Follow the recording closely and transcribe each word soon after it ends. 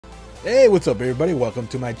Hey, what's up everybody? Welcome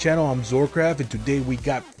to my channel. I'm Zorcraft, and today we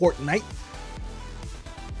got Fortnite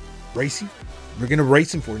Racing. We're gonna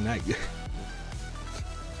race in Fortnite. And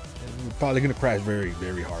we're probably gonna crash very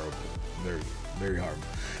horrible. Very horrible.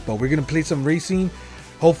 But we're gonna play some racing.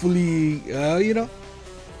 Hopefully,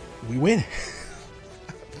 we win.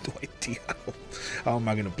 I have no idea how am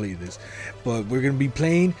I gonna play this. But we're gonna be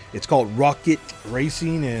playing. It's called Rocket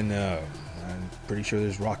Racing, and I'm pretty sure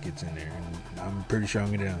there's rockets in there, and I'm pretty sure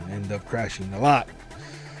I'm gonna end up crashing a lot.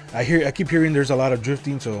 I keep hearing there's a lot of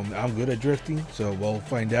drifting, so I'm good at drifting. So we'll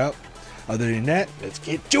find out. Other than that, let's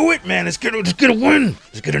get to it, man. Let's get a win.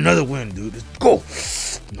 Let's get another win, dude. Let's go.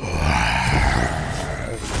 All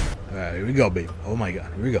right, here we go, baby. Oh my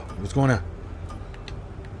God, here we go. What's going on?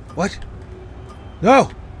 What?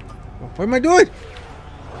 No. What am I doing?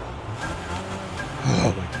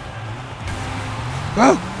 Oh my God.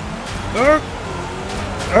 Oh.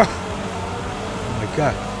 Oh my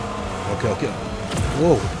God. Okay.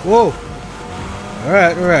 Whoa. All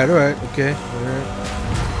right. Okay. All right.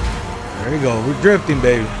 There you go. We're drifting,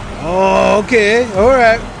 baby. Oh, okay. All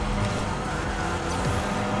right.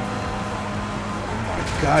 Oh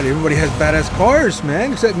my God. Everybody has badass cars,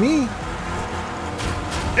 man, except me.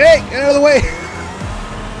 Hey, get out of the way.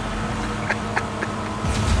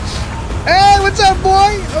 Hey, what's up,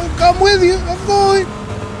 boy? I'm with you. I'm going.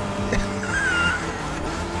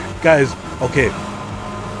 Guys, okay.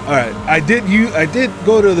 All right. I did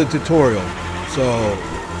go to the tutorial, so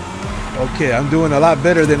okay, I'm doing a lot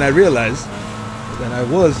better than I realized, than I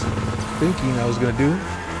was thinking I was gonna do.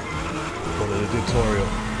 Go to the tutorial.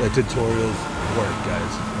 The tutorials work,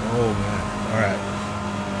 guys. Oh man. All right.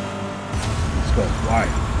 Let's go. Why?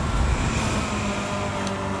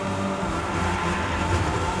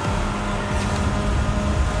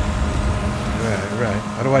 All right.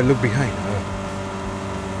 How do I look behind?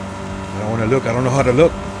 I don't want to look. I don't know how to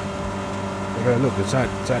look. Where do I look? It's not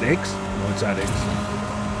X? No, it's not X.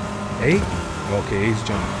 A? Okay, A's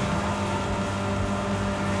jumping.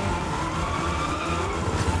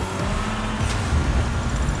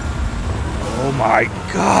 Oh my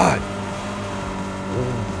God!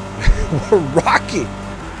 We're rocking!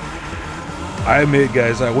 I admit,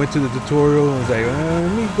 guys, I went to the tutorial and was like,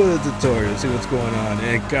 let me go to the tutorial, see what's going on.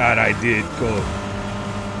 And God, I did go.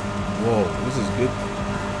 Whoa, this is good.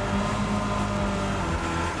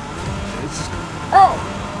 Oh!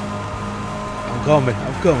 I'm coming.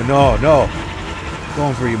 No. I'm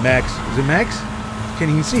going for you, Max. Is it Max?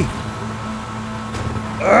 Can't even see.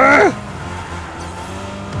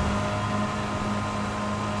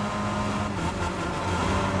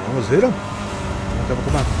 Almost hit him.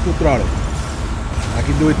 Come on. Full throttle. I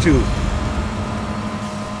can do it too.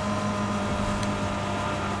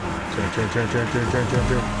 Turn.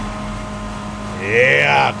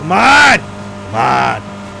 Yeah, come on.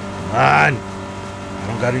 I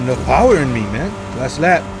don't got enough power in me, man. Last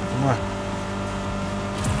lap. Come on.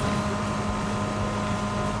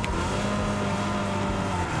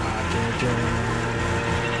 Turn.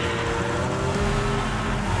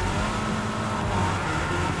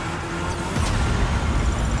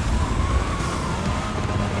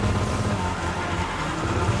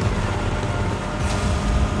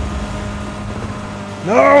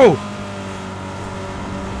 No!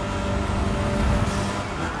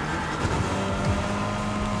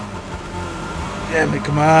 Damn it,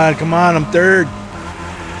 come on, I'm third.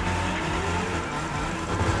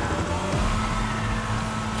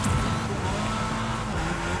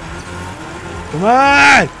 Come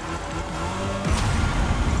on!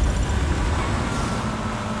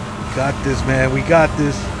 We got this, man, we got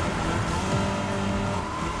this.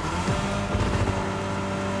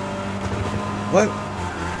 What?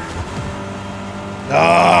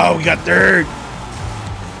 Oh, we got third.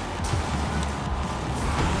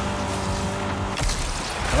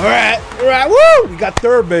 All right, woo! We got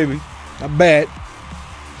third, baby. Not bad.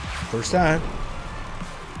 First time.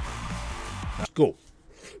 Let's go.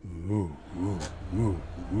 Woo.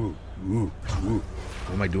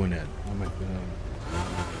 Why am I doing that?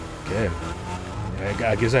 Okay. Yeah,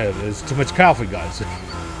 I guess there's too much coffee, guys.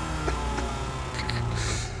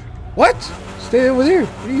 What? Stay over there.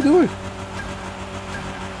 What are you doing?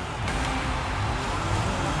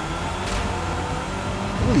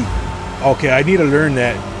 Holy. Okay, I need to learn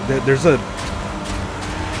that. There's a...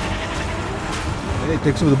 Hey,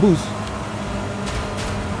 take some of the boost.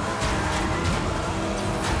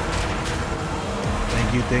 Thank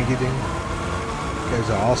you. You guys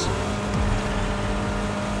are awesome.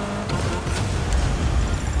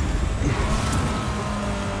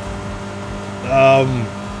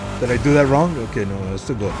 Did I do that wrong? Okay, no, let's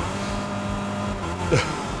still go.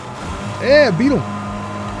 Yeah, beat him.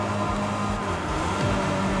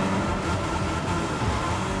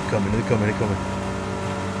 coming. They're coming. They're coming.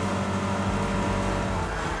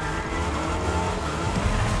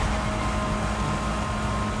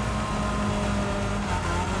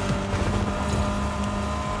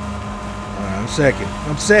 I'm second.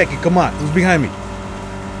 I'm second. Come on. Who's behind me?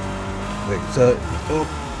 Wait, so... Oh.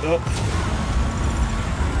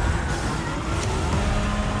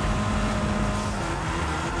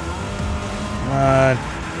 Come on.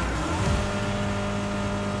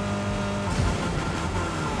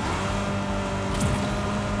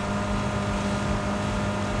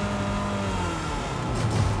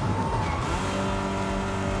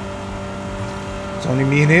 It's only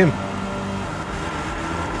me and him.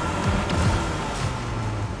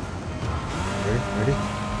 Ready?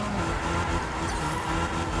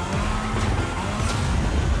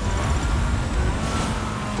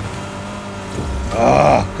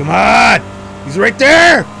 Oh, come on! He's right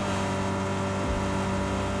there!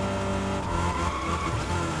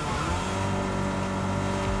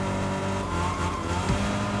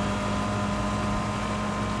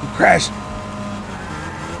 He crashed.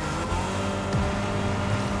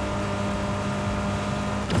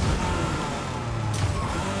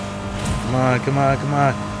 Come on, come on, come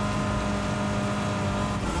on.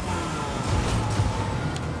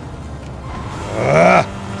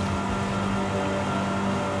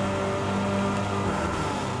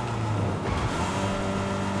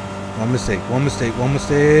 One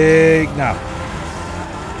mistake. Now.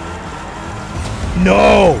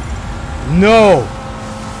 No!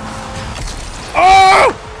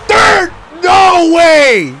 Oh! Third! No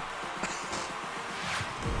way!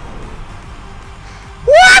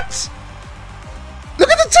 What? Look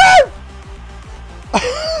at the time!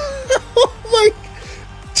 Oh my...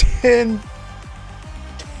 10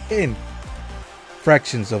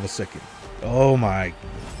 fractions of a second. Oh my...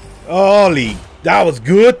 Holy... That was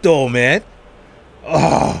good though, man.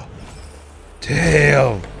 Oh,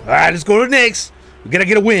 damn. All right, let's go to the next. We gotta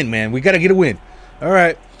get a win, man. We gotta get a win. All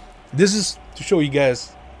right. This is to show you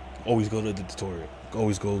guys. Always go to the tutorial.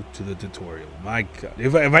 Always go to the tutorial. My God.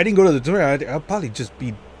 If I didn't go to the tutorial, I'd probably just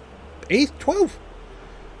be 8th, 12th.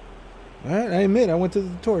 All right, I admit I went to the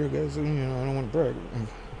tutorial, guys. You know, I don't want to brag.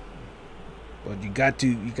 But you got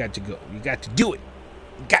to go. You got to do it.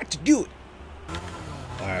 You got to do it.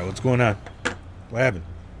 All right, what's going on? What happened?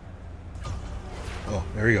 Oh,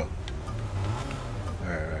 there we go.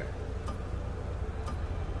 Alright.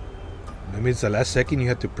 Maybe it's the last second you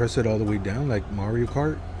have to press it all the way down like Mario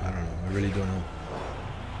Kart? I don't know. I really don't know.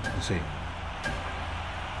 Let's see.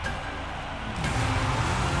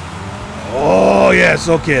 Oh, yes.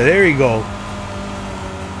 Okay, there you go.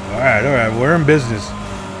 Alright. We're in business.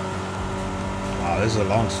 Wow, this is a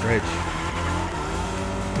long stretch.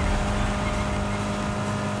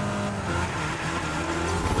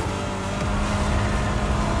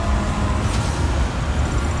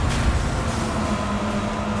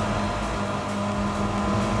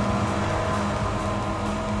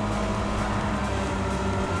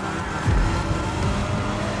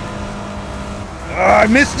 I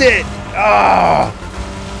missed it! Ah! Oh.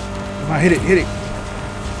 Come on, hit it.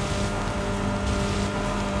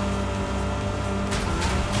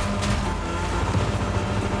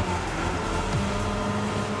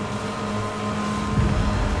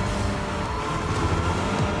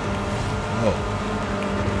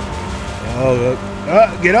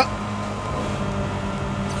 Oh, get up!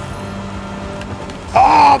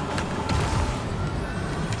 Oh!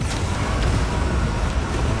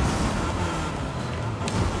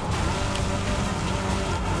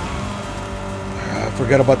 I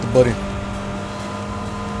forgot about the button.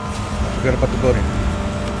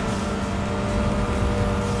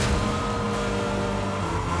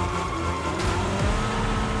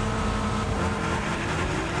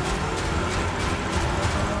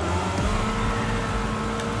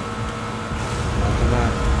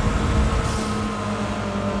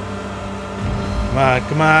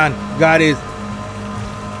 Come on. Got it.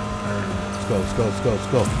 Let's go.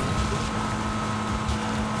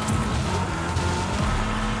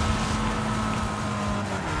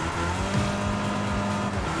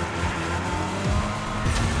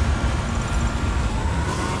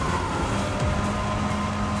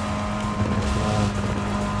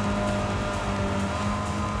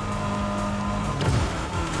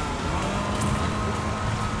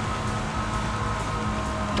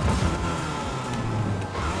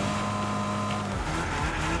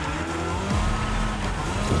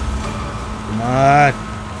 Come on.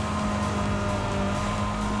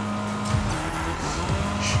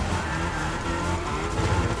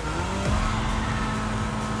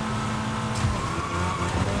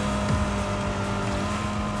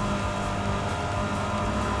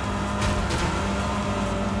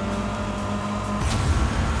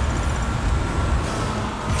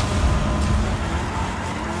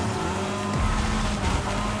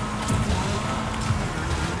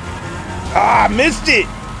 Ah, missed it.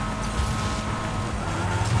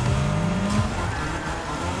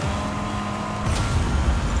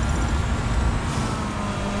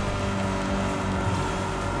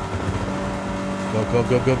 Go, go,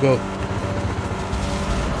 go, go, go.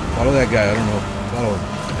 Follow that guy. I don't know. Follow him.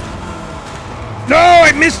 No,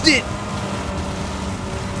 I missed it.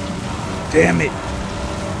 Damn it.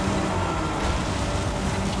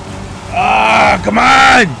 Ah, come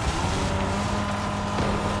on.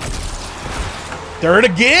 Third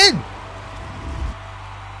again.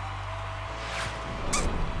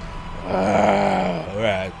 All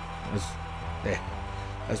right.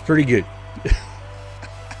 That's pretty good.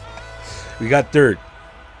 We got third.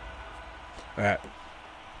 All right.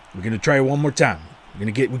 We're gonna try it one more time.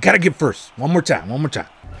 We gotta get first. One more time. One more time.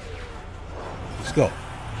 Let's go.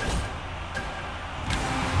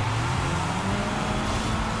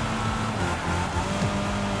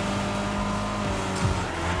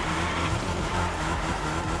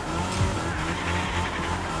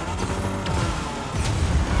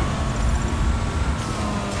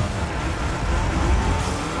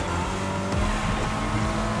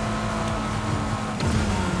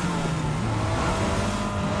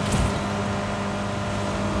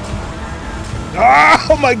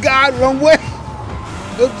 Oh my God, wrong way. Oops.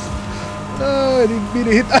 Oh, I didn't mean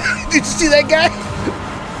to hit. Did you see that guy?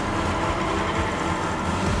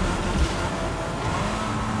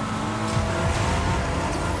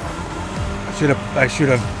 I should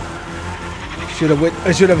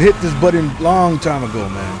have hit this button long time ago,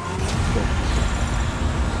 man.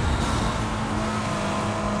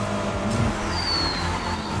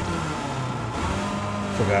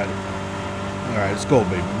 Forgot it. All right, let's go,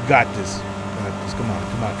 baby. We got this. Come on,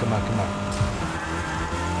 come on, come on, come on.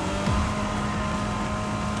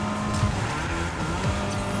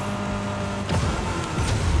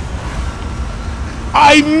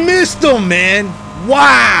 I missed him, man.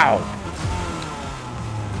 Wow.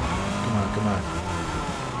 Come on, come on.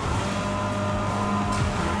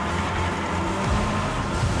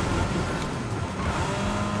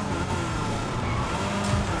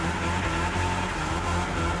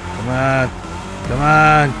 Come on. Come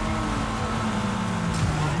on.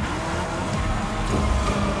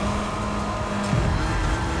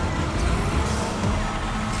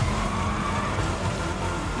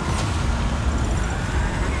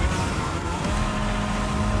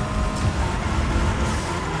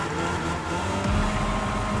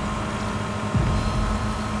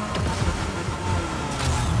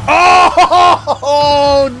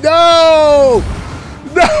 Oh no!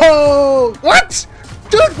 No! What?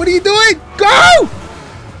 Dude, what are you doing? Go!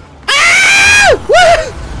 Ah!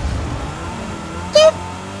 What?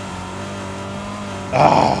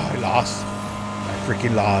 Oh, I lost. I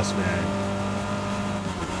freaking lost, man.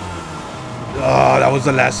 Oh, that was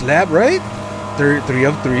the last lap, right? 3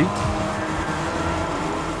 of 3.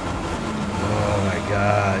 Oh my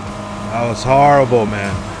God. That was horrible,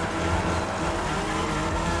 man.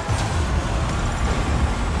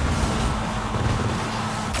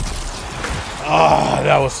 Ah,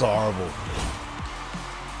 that was horrible.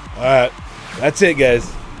 Alright. That's it, guys.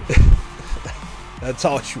 That's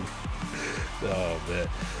all you. Oh, man.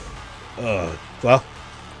 Well,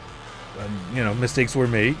 you know, mistakes were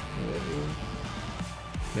made.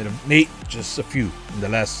 Made just a few in the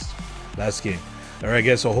last game. Alright,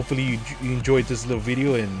 guys, so hopefully you enjoyed this little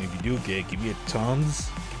video, and if you do, give me a thumbs.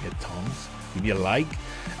 Give me a like.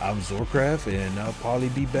 I'm Zorcraft, and I'll probably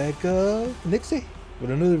be back next day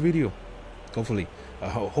with another video. Hopefully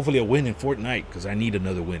a win in Fortnite, because I need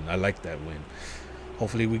another win. I like that win.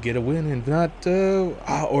 Hopefully we get a win, and not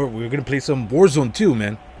or we're gonna play some Warzone too,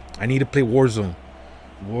 man. I need to play Warzone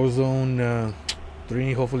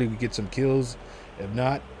 3. Hopefully we get some kills. If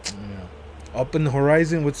not, you know, up in the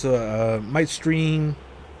horizon, might stream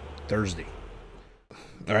Thursday.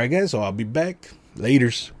 All right, guys, so I'll be back.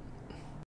 Laters.